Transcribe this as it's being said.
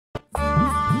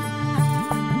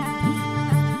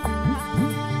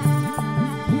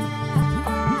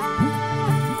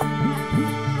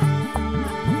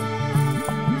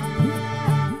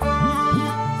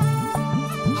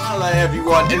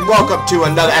everyone, and welcome to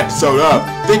another episode of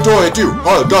Victoria 2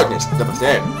 Heart of Darkness, the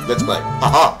 #10 Let's Play.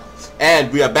 Haha.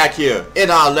 And we are back here in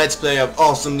our Let's Play of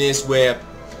awesomeness where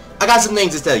I got some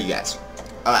things to tell you guys.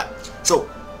 Alright, so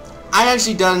I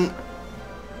actually done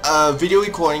a video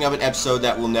recording of an episode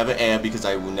that will never air because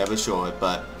I will never show it,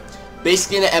 but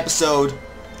basically in the episode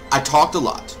I talked a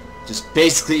lot. Just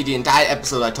basically the entire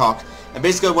episode I talked, and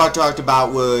basically what I talked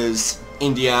about was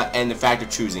India and the fact of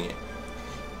choosing it.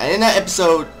 And in that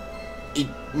episode,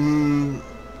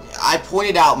 I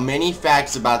pointed out many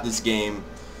facts about this game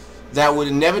that would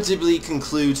inevitably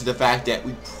conclude to the fact that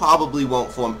we probably won't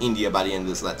form India by the end of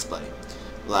this Let's Play.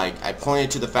 Like, I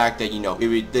pointed to the fact that, you know,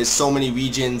 there's so many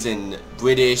regions in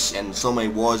British and so many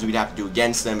wars we'd have to do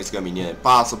against them, it's going to be nearly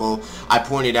impossible. I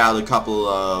pointed out a couple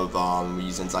of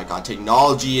reasons, like our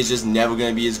technology is just never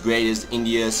going to be as great as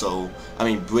India, so, I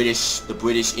mean, the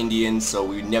British Indians, so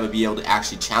we'd never be able to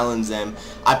actually challenge them.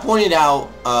 I pointed out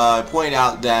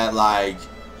that, like,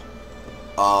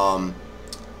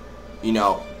 you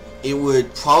know, it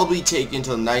would probably take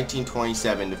until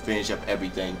 1927 to finish up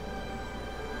everything.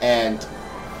 And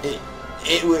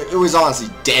it was honestly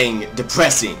dang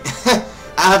depressing.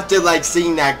 After like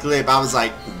seeing that clip, I was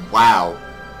like, wow,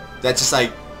 that just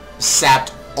like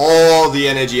sapped all the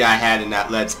energy I had in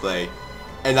that Let's Play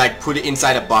and like put it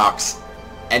inside a box,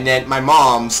 and then my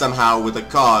mom somehow with a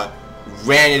car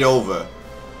ran it over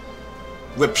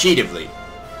repeatedly,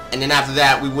 and then after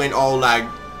that we went all like,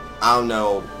 I don't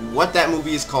know what that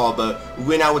movie is called, but we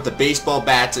went out with the baseball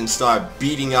bats and started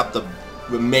beating up the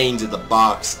remains of the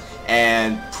box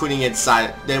and putting it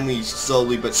inside. Then we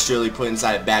slowly but surely put it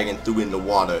inside a bag and threw it in the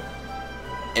water,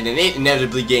 and then it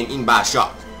inevitably getting eaten by a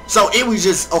shark. So it was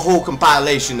just a whole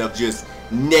compilation of just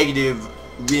negative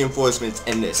reinforcements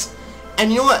in this.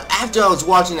 And you know what, after I was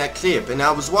watching that clip and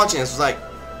I was watching this, I was like,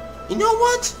 you know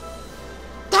what,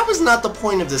 that was not the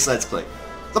point of this Let's Play.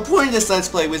 The point of this Let's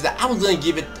Play was that I was going to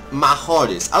give it my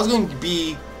hardest. I was going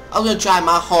to try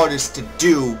my hardest to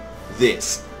do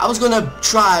this. I was going to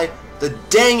try the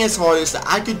dangest hardest that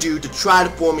I could do to try to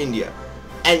form India.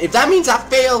 And if that means I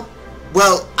fail,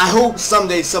 well, I hope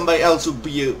someday somebody else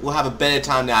will have a better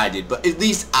time than I did. But at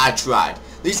least I tried.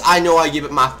 At least I know I gave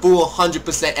it my full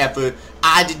 100% effort.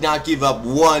 I did not give up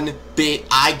one bit.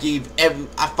 I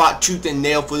fought tooth and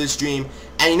nail for this dream.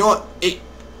 And you know what?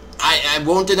 I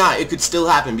won't deny it could still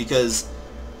happen, because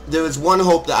there is one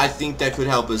hope that I think that could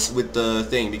help us with the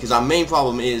thing, because our main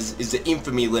problem is the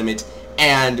infamy limit,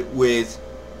 and with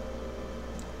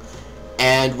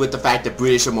the fact that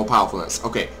British are more powerful than us.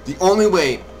 Okay, the only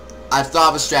way, I've thought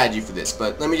of a strategy for this,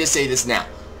 but let me just say this now.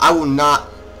 I will not,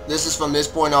 this is from this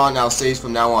point on, and I'll say this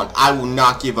from now on, I will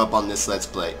not give up on this Let's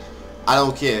Play. I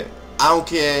don't care. I don't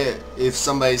care if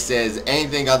somebody says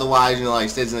anything otherwise, you know, like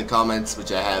says in the comments,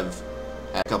 which I have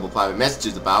a couple private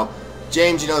messages about.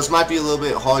 James, you know, this might be a little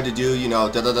bit hard to do, you know,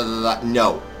 da-da-da-da-da.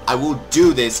 No, I will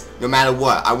do this no matter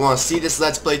what. I want to see this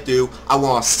Let's Play through. I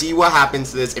want to see what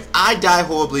happens to this. If I die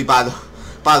horribly by the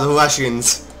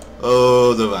Russians,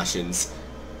 oh, the Russians,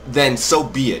 then so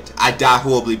be it. I die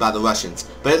horribly by the Russians.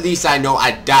 But at least I know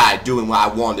I died doing what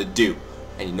I wanted to do.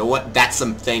 And you know what? That's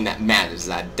something that matters.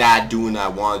 I died doing what I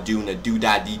want to do, and a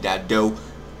do-da-dee-da-do.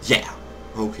 Yeah.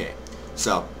 Okay.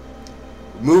 So,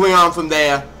 moving on from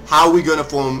there, how are we going to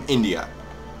form India?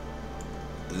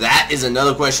 That is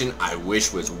another question I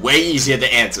wish was way easier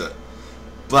to answer.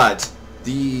 But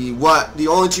the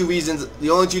only two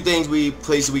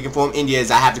places we can form India is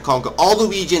I have to conquer all the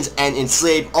regions and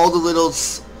enslave all the little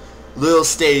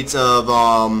states of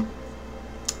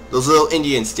those little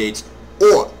Indian states.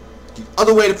 Or the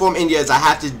other way to form India is I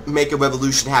have to make a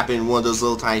revolution happen in one of those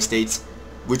little tiny states,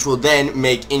 which will then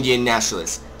make Indian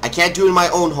nationalists. I can't do it in my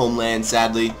own homeland,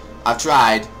 sadly. I've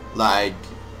tried, like,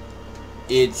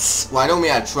 well, I don't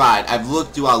mean I've tried. I've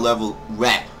looked through our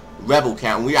rebel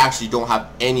count, and we actually don't have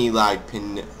any, like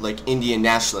Indian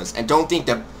nationalists. And don't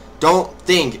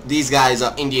think these guys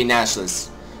are Indian nationalists.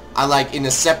 I, like, in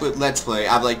a separate Let's Play,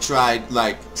 I've, like, tried,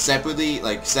 like,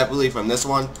 separately from this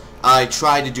one, I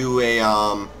tried to do a,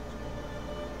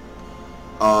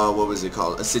 what was it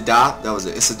called? A Sadat? That was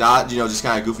it. A Sadat, you know, just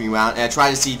kind of goofing around. And I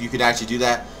tried to see if you could actually do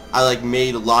that. I, like,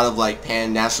 made a lot of, like,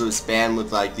 pan-nationalist spam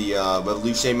with, like, the,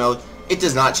 revolutionary mode. It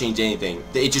does not change anything.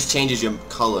 It just changes your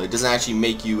color. It doesn't actually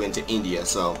make you into India.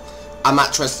 So, I'm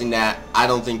not trusting that. I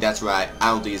don't think that's right.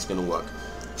 I don't think it's gonna work.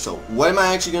 So, what am I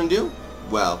actually gonna do?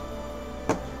 Well,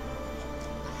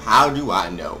 how do I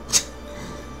know?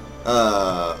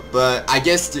 But I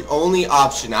guess the only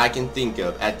option I can think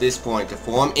of at this point to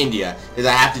form India is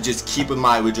I have to just keep with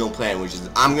my original plan, which is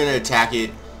I'm gonna attack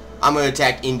it. I'm gonna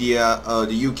attack India,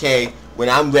 the UK, when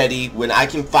I'm ready, when I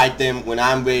can fight them, when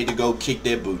I'm ready to go kick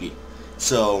their booty.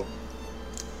 So,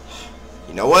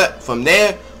 you know what? From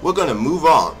there, we're gonna move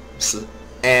on. So,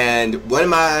 and what's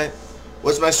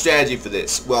my strategy for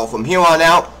this? Well, from here on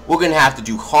out, we're gonna have to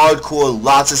do hardcore,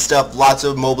 lots of stuff, lots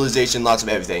of mobilization, lots of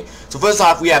everything. So first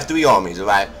off, we have 3 armies,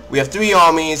 alright? We have 3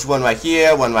 armies, one right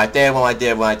here, one right there, one right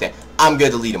there, one right there. I'm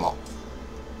going to lead them all.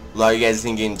 A lot of you guys are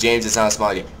thinking, James, it's not a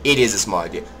smart idea. It is a smart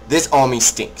idea. This army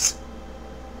stinks.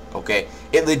 Okay?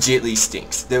 It legitly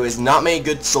stinks. There is not many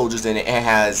good soldiers in it. It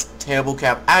has terrible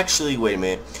cap. Actually, wait a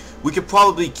minute. We could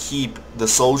probably keep the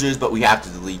soldiers, but we have to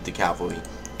delete the cavalry.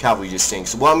 Cavalry just stinks.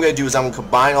 So what I'm going to do is I'm going to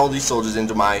combine all these soldiers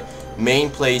into my main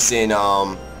place in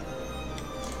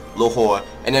Lahore,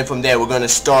 and then from there we're going to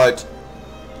start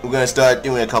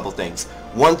doing a couple things.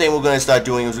 One thing we're going to start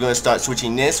doing is we're going to start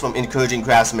switching this from encouraging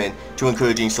craftsmen to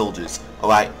encouraging soldiers.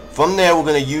 Alright, from there we're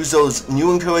going to use those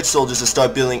new encouraged soldiers to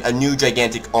start building a new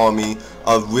gigantic army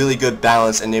of really good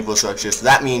balance and infrastructure. So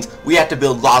that means we have to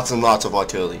build lots and lots of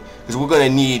artillery, because we're going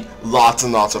to need lots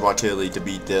and lots of artillery to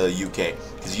beat the UK.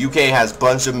 Because the UK has a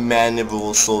bunch of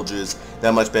maneuverable soldiers that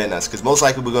are much better than us, because most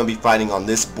likely we're going to be fighting on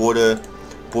this border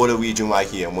region right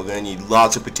here, and we're going to need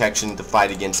lots of protection to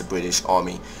fight against the British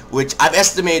army, which I've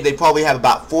estimated they probably have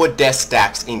about 4 death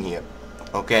stacks in here.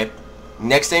 Okay,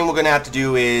 next thing we're going to have to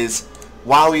do is,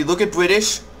 while we look at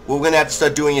British, what we're going to have to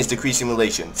start doing is decreasing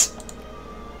relations.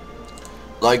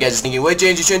 A lot of you guys are thinking, wait,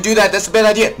 James, you shouldn't do that, that's a bad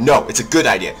idea. No, it's a good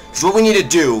idea, because what we need to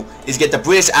do is get the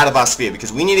British out of our sphere,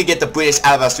 because we need to get the British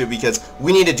out of our sphere, because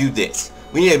we need to do this.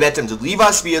 We need to get them to leave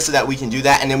our sphere so that we can do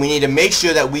that, and then we need to make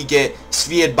sure that we get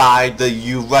sphered by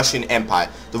the Russian Empire.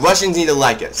 The Russians need to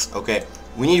like us, okay?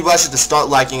 We need Russia to start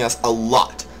liking us a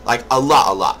lot. Like, a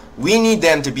lot. We need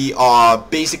them to be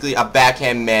basically a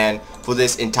backhand man for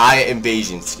this entire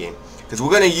invasion scheme. Because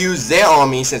we're going to use their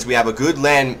army, since we have a good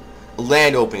land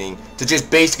opening, to just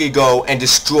basically go and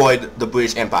destroy the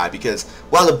British Empire. Because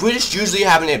while the British usually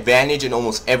have an advantage in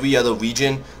almost every other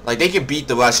region, like they can beat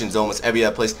the Russians almost every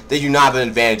other place, they do not have an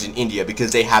advantage in India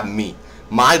because they have me.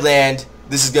 My land,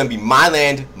 this is going to be my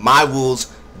land, my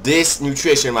rules, this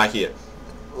nutrition right here.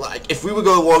 Like, if we were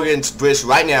going to war against British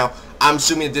right now, I'm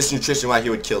assuming that this nutrition right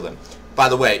here would kill them. By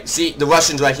the way, see the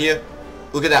Russians right here?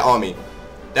 Look at that army.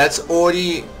 That's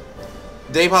already...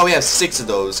 They probably have 6 of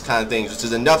those kind of things, which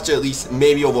is enough to at least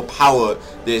maybe overpower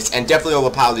this, and definitely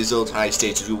overpower these little tiny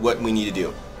states to do what we need to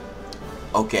do.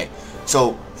 Okay,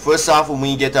 so first off, when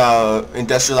we get the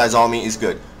industrialized army is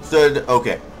good. Third,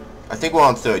 okay, I think we're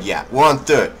on 3rd, yeah, we're on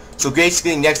 3rd. So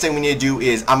basically, next thing we need to do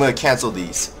is, I'm going to cancel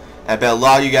these. I bet a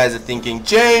lot of you guys are thinking,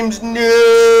 James,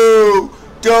 no!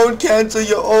 Don't cancel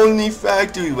your only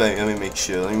factory. Wait, let me make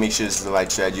sure this is the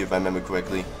right strategy if I remember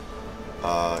correctly.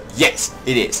 Yes,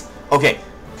 it is. Okay,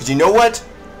 because you know what?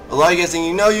 A lot of you guys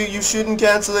thinking, no, you shouldn't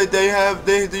cancel it.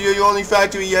 They're your only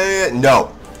factory. Yeah.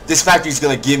 No, this factory is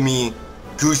gonna give me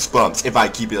goosebumps if I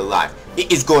keep it alive.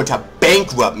 It is going to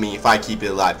bankrupt me if I keep it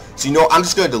alive. So you know, I'm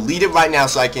just gonna delete it right now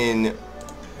so I can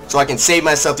save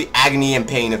myself the agony and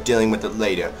pain of dealing with it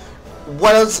later.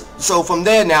 What else? So from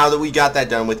there, now that we got that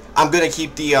done with, I'm gonna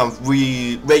keep the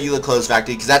regular clothes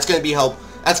factory, because that's gonna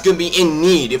be in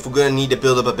need if we're gonna need to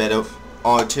build up a better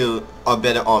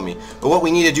army. But what we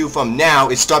need to do from now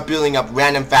is start building up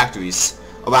random factories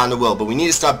around the world. But we need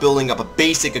to start building up a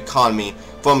basic economy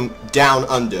from down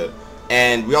under.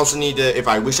 And we also need to, if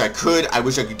I wish I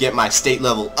could get my state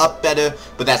level up better,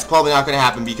 but that's probably not going to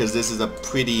happen because this is a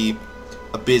pretty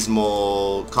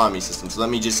abysmal economy system. So let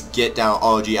me just get down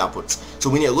ROG outputs.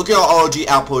 So we need to look at our ROG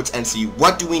outputs and see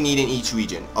what do we need in each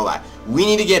region. Alright, we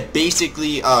need to get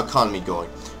basically our economy going.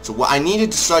 So what I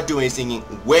needed to start doing is thinking,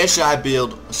 where should I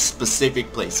build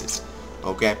specific places?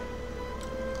 Okay,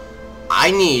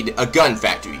 I need a gun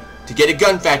factory. To get a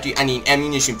gun factory, I need an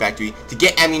ammunition factory. To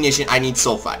get ammunition, I need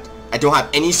sulfite. I don't have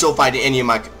any sulfite in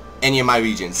any of my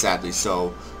regions, sadly.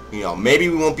 So, you know, maybe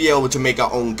we won't be able to make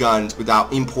our own guns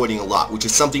without importing a lot, which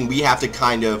is something we have to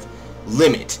kind of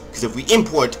limit. Because if we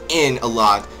import in a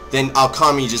lot, then our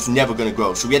economy is just never going to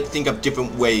grow. So we have to think of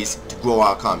different ways to grow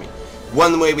our economy.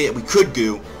 One way that we could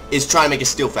do is try to make a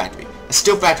steel factory. A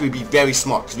steel factory would be very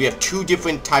smart because we have 2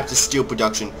 different types of steel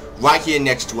production right here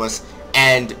next to us,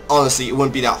 and honestly it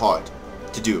wouldn't be that hard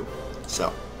to do.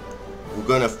 So we're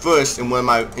gonna first,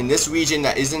 in this region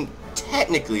that isn't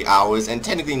technically ours and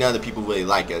technically none of the people really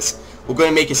like us, we're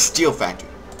gonna make a steel factory.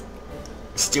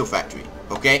 A steel factory,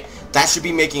 okay? That should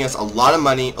be making us a lot of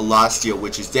money, a lot of steel,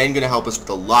 which is then gonna help us with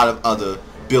a lot of other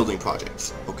building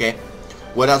projects, okay?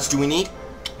 What else do we need?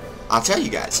 I'll tell you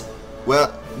guys.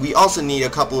 Well, we also need a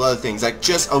couple other things, like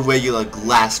just a regular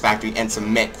glass factory and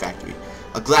cement factory.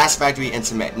 A glass factory and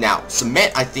cement. Now,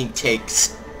 cement I think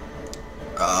takes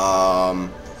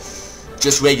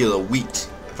just regular wheat,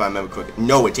 if I remember correctly.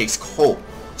 No, it takes coal.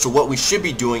 So what we should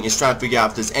be doing is trying to figure out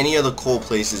if there's any other coal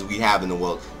places we have in the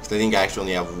world. Because I think I actually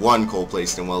only have one coal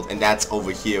place in the world, and that's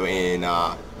over here in,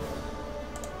 no,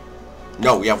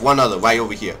 we have one other right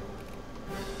over here.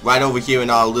 Right over here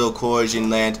in our little coercion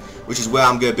land, which is where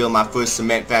I'm going to build my first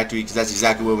cement factory, because that's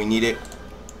exactly where we need it.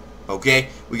 Okay,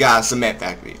 we got a cement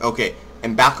factory. Okay,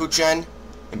 and Bakuchan,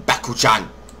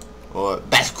 or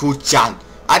Bakuchan.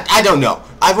 I don't know.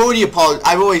 I've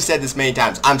already said this many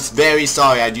times. I'm very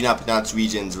sorry I do not pronounce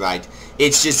regions right.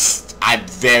 It's just, I'm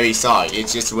very sorry.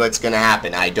 It's just what's gonna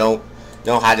happen. I don't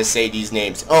know how to say these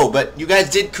names. Oh, but you guys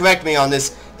did correct me on this.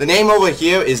 The name over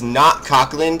here is not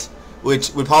Cockland,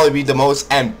 which would probably be the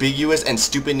most ambiguous and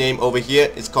stupid name over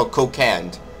here. It's called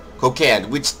Kokand. Kokand,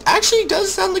 which actually does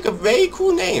sound like a very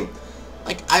cool name.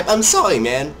 Like, I'm sorry,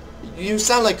 man. You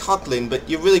sound like Cockland, but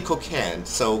you're really Kokand.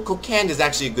 So, Kokand is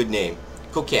actually a good name.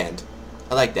 Kokand.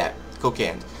 I like that.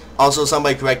 Kokand. Also,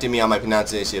 somebody corrected me on my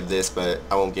pronunciation of this, but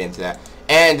I won't get into that.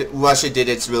 And Russia did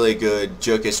its really good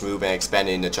jerkish move and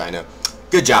expanded into China.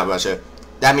 Good job, Russia.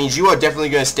 That means you are definitely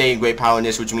going to stay in great power in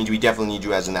this, which means we definitely need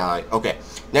you as an ally. Okay.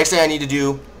 Next thing I need to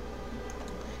do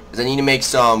is I need to make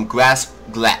some glass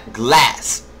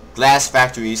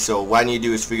factories. So what I need to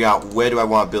do is figure out where do I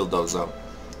want to build those though.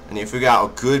 I need to figure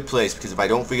out a good place, because if I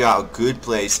don't figure out a good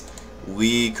place,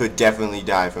 we could definitely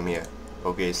die from here.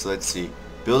 Okay, so let's see.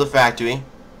 Build a factory.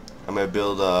 I'm going to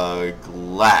build a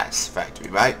glass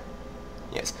factory, right?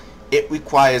 Yes. It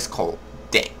requires coal.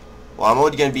 Dang. Well, I'm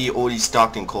already going to be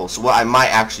stocked in coal. So what I might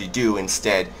actually do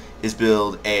instead is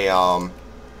build a,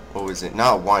 what was it?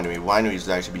 Not a winery. Wineries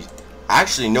would actually be...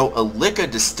 Actually, no, a liquor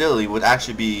distillery would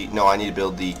actually be... No, I need to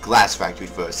build the glass factory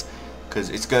first, because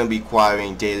it's going to be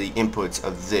requiring daily inputs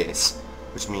of this.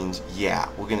 Which means, yeah,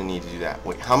 we're going to need to do that.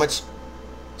 Wait, how much...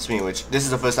 Speaking of which, this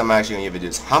is the first time I'm actually going to ever do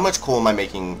this. How much coal am I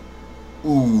making?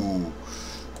 Ooh.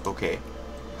 Okay.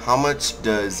 How much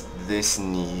does this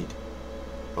need?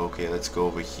 Okay, let's go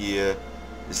over here.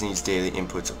 This needs daily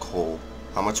inputs of coal.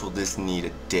 How much will this need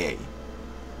a day?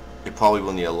 It probably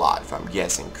will need a lot if I'm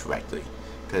guessing correctly,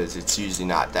 because it's usually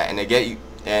not that. And I get you.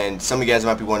 And some of you guys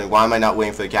might be wondering, why am I not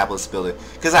waiting for the capitalists to build it?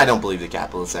 Because I don't believe the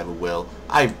capitalists ever will.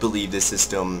 I believe this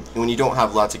system, when you don't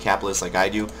have lots of capitalists like I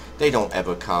do, they don't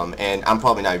ever come. And I'm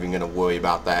probably not even going to worry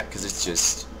about that, because it's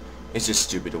just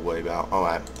stupid to worry about.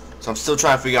 Alright, so I'm still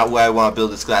trying to figure out where I want to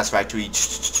build this glass factory.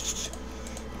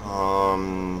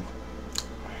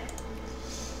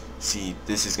 See,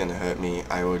 this is going to hurt me.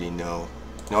 I already know.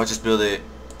 No, I'll just build it.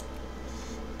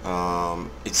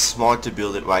 It's smart to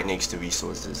build it right next to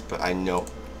resources, but I know.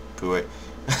 Poo it.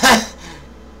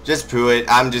 Just poo it.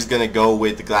 I'm just gonna go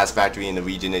with the glass factory in the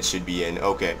region it should be in.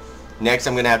 Okay. Next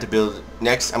I'm gonna have to build,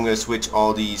 next I'm gonna switch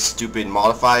all these stupid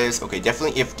modifiers. Okay,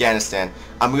 definitely Afghanistan.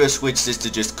 I'm gonna switch this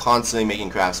to just constantly making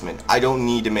craftsmen. I don't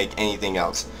need to make anything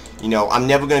else. You know, I'm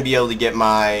never gonna be able to get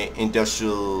my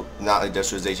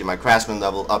industrialization, my craftsman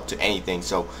level up to anything,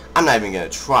 so I'm not even gonna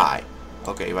try.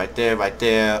 Okay, right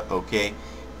there, okay.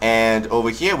 And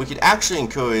over here we could actually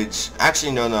encourage,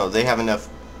 actually no, they have enough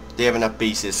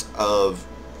basis of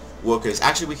workers.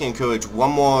 Actually we can encourage one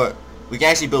more, we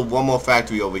can actually build one more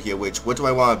factory over here, which, what do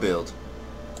I want to build?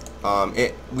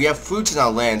 We have fruits in our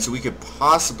land, so we could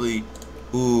possibly,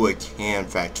 ooh, a can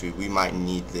factory. We might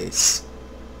need this.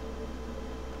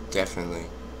 Definitely.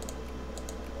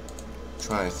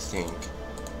 Trying to think.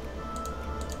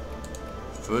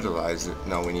 Fertilizer,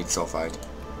 no, we need sulfide.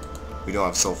 We don't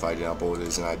have sulfide in our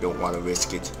borders, and I don't want to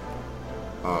risk it.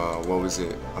 What was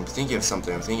it? I'm thinking of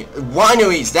something. I'm thinking...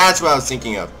 Wineries! That's what I was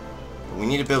thinking of. We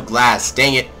need to build glass.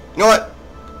 Dang it. You know what?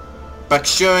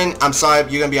 Bakshurin, I'm sorry,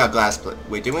 you're going to be our glass place.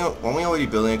 Wait, weren't we already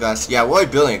building a glass? Yeah, we're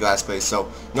already building a glass place, so...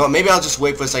 You know what? Maybe I'll just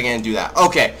wait for a second and do that.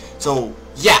 Okay, so,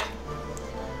 yeah.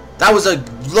 That was a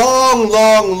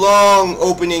long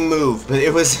opening move, but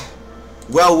it was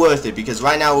well worth it, because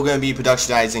right now we're going to be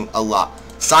productionizing a lot.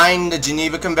 Sign the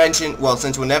Geneva Convention. Well,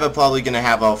 since we're never probably going to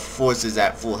have our forces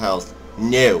at full health,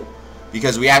 no.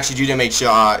 Because we actually do to make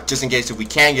sure, just in case if we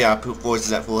can get our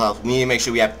forces at full health, we need to make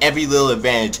sure we have every little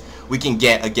advantage we can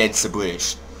get against the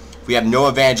British. If we have no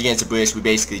advantage against the British, we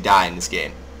basically die in this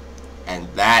game. And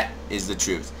that is the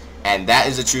truth. And that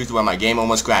is the truth where my game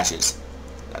almost crashes.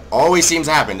 That always seems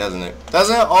to happen, doesn't it?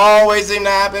 Doesn't it always seem to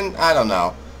happen? I don't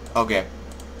know. Okay.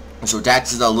 So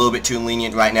taxes are a little bit too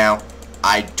lenient right now.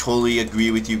 I totally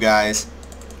agree with you guys.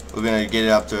 We're gonna get it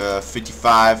up to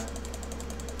 55.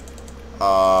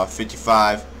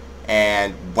 55.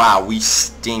 And wow, we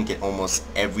stink at almost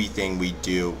everything we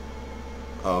do.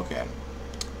 Okay.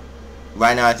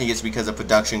 Right now I think it's because of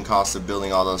production costs of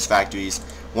building all those factories.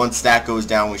 Once that goes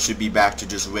down, we should be back to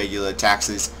just regular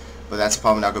taxes. but that's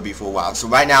probably not gonna be for a while. So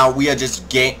right now we are just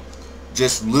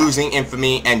losing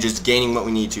infamy and just gaining what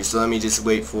we need to. So let me just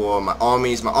wait for my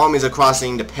armies. My armies are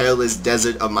crossing the perilous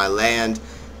desert of my land,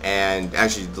 and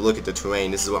actually to look at the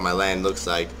terrain, this is what my land looks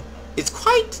like. It's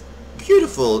quite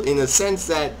beautiful in the sense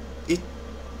that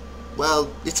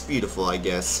well, it's beautiful, I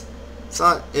guess. It's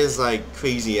not as like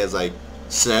crazy as like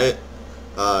Serbia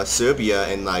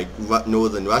and like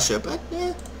northern Russia, but yeah,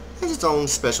 it has its own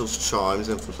special charms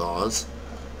and flaws.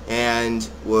 And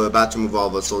we're about to move all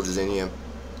of our soldiers in here.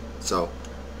 So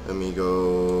let me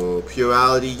go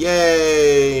plurality.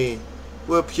 Yay!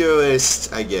 We're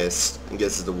purist, I guess. I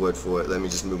guess is the word for it. Let me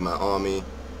just move my army.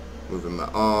 Moving my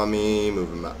army.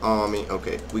 Moving my army.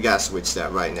 Okay, we gotta switch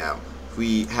that right now. If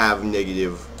we have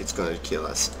negative, it's gonna kill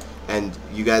us. And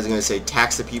you guys are gonna say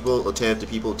tax the people or tariff the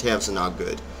people. Tariffs are not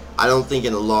good. I don't think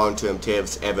in the long term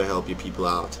tariffs ever help your people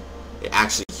out. It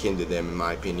actually hinder them, in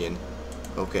my opinion.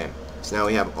 Okay, so now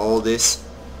we have all this.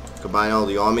 Combine all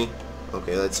the army.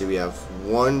 Okay, let's see. We have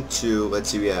 1, 2. Let's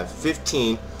see. We have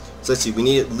 15. So let's see. We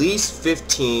need at least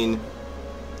 15.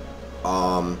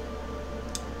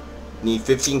 Need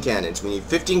 15 cannons. We need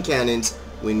 15 cannons.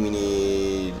 When we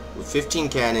need 15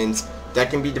 cannons, that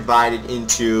can be divided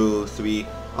into 3.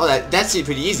 Oh, that's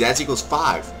pretty easy. That equals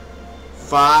 5.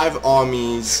 5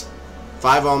 armies.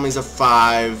 5 armies of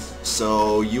 5.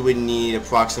 So you would need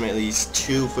approximately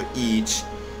 2 for each.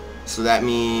 So that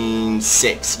means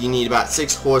 6. You need about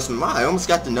 6 horsemen. Wow, I almost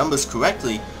got the numbers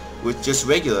correctly with just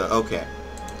regular. Okay.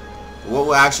 What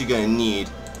we're actually going to need...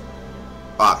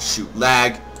 Ah, shoot.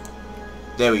 Lag.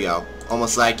 There we go.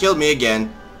 Almost lag. Killed me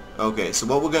again. Okay, so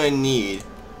what we're going to need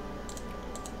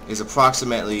is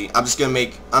approximately... I'm just going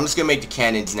to make the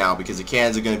cannons now because the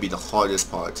cannons are going to be the hardest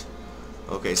part.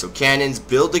 Okay, so cannons.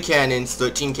 Build the cannons.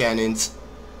 13 cannons.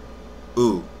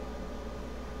 Ooh.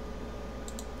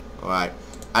 Alright.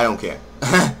 I don't care.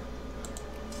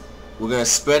 We're going to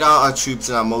spread out our troops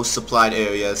in our most supplied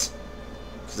areas,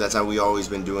 because that's how we always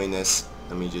been doing this.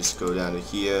 Let me just go down to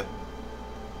here.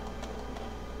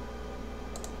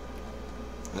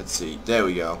 Let's see. There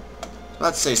we go.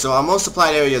 Let's say, so our most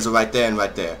supplied areas are right there and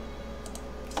right there.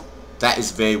 That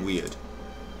is very weird.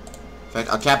 In fact,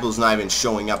 our capital's not even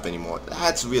showing up anymore.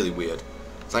 That's really weird.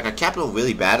 It's like our capital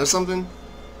really bad or something?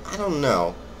 I don't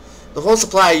know. The whole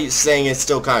supply thing is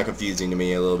still kind of confusing to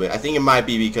me a little bit. I think it might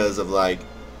be because of like...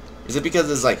 Is it because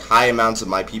there's like high amounts of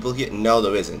my people here? No,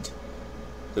 there isn't.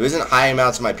 There isn't high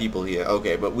amounts of my people here.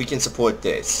 Okay, but we can support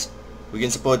this. We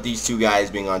can support these 2 guys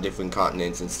being on different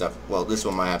continents and stuff. Well, this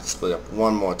one might have to split up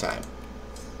one more time.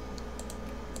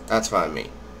 That's fine with me.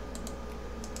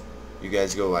 You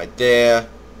guys go right there.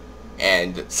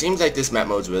 And it seems like this map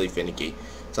mode is really finicky.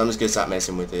 So I'm just going to stop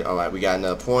messing with it. Alright, we got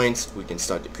another point. We can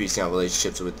start decreasing our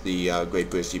relationships with the Great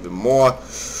British even more.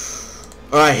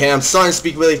 Alright, and I'm starting to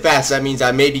speak really fast. That means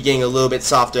I may be getting a little bit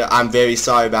softer. I'm very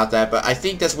sorry about that. But I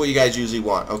think that's what you guys usually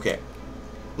want. Okay.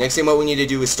 Next thing what we need to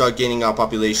do is start getting our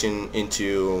population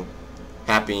into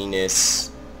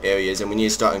happiness areas. And we need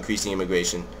to start increasing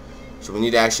immigration. So we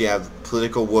need to actually have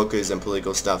political workers and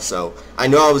political stuff. So I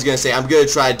know I was going to say I'm going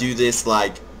to try to do this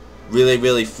like...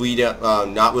 really free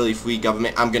not really free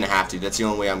government. I'm gonna have to. That's the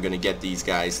only way I'm gonna get these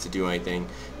guys to do anything.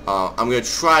 I'm gonna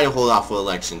try to hold off for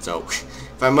elections. So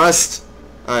if I must,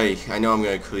 I know I'm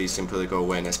gonna increase some political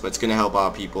awareness, but it's gonna help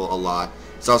our people a lot.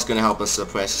 It's also gonna help us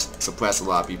suppress a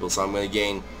lot of people. So I'm gonna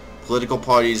gain political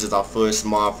parties as our first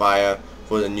modifier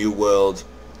for the new world,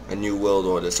 a new world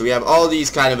order. So we have all these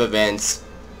kind of events.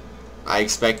 I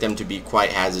expect them to be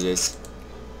quite hazardous.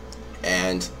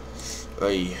 And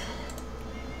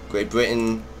Great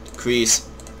Britain, decrease.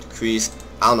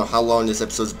 I don't know how long this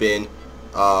episode's been.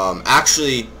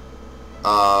 Actually,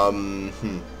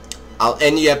 I'll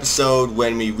end the episode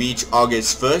when we reach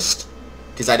August 1st,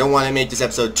 because I don't want to make this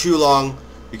episode too long,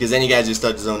 because then you guys just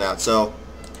start to zone out. So,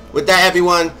 with that,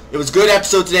 everyone, it was a good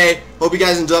episode today. Hope you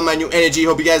guys enjoyed my new energy.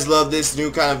 Hope you guys love this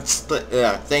new kind of split,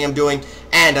 thing I'm doing.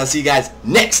 And I'll see you guys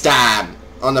next time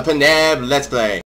on the Panjab Let's Play.